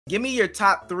Give me your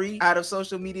top 3 out of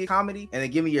social media comedy, and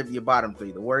then give me your bottom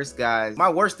 3, the worst guys. My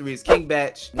worst 3 is King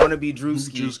Batch, Wannabe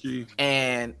Drewski,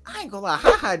 and I ain't gonna lie,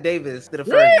 Haha Davis to the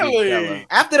first big fella.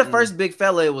 After the first big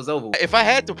fella, it was over. If I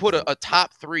had to put a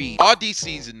top 3,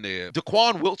 RDC's in there.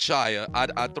 Daquan Wiltshire,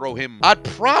 I'd throw him. I'd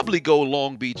probably go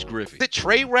Long Beach Griffey. The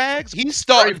Trey Rags, he's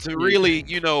starting to really,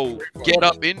 you know, get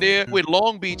up in there. With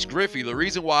Long Beach Griffey, the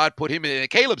reason why I'd put him in, and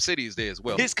Caleb City is there as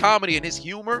well. His comedy and his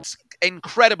humor,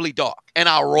 incredibly dark, and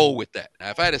I'll roll with that. Now,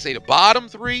 if I had to say the bottom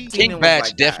 3, King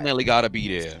Batch definitely gotta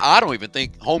be there. I don't even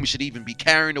think homie should even be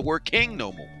carrying the word king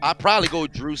no more. I'd probably go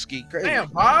Drewski. Damn,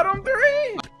 bottom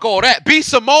 3? Call that B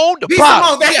Simone. The B bottom.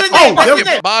 Simone, that's the name. That's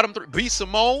the name. Bottom 3. B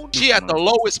Simone. She at the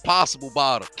lowest possible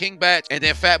bottom. King Batch and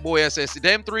then Fat Boy SSC.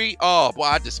 Them 3. Oh boy,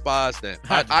 I despise them.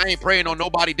 I ain't praying on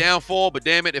nobody downfall, but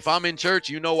damn it, if I'm in church,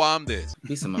 you know why I'm this.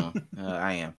 B Simone. I am.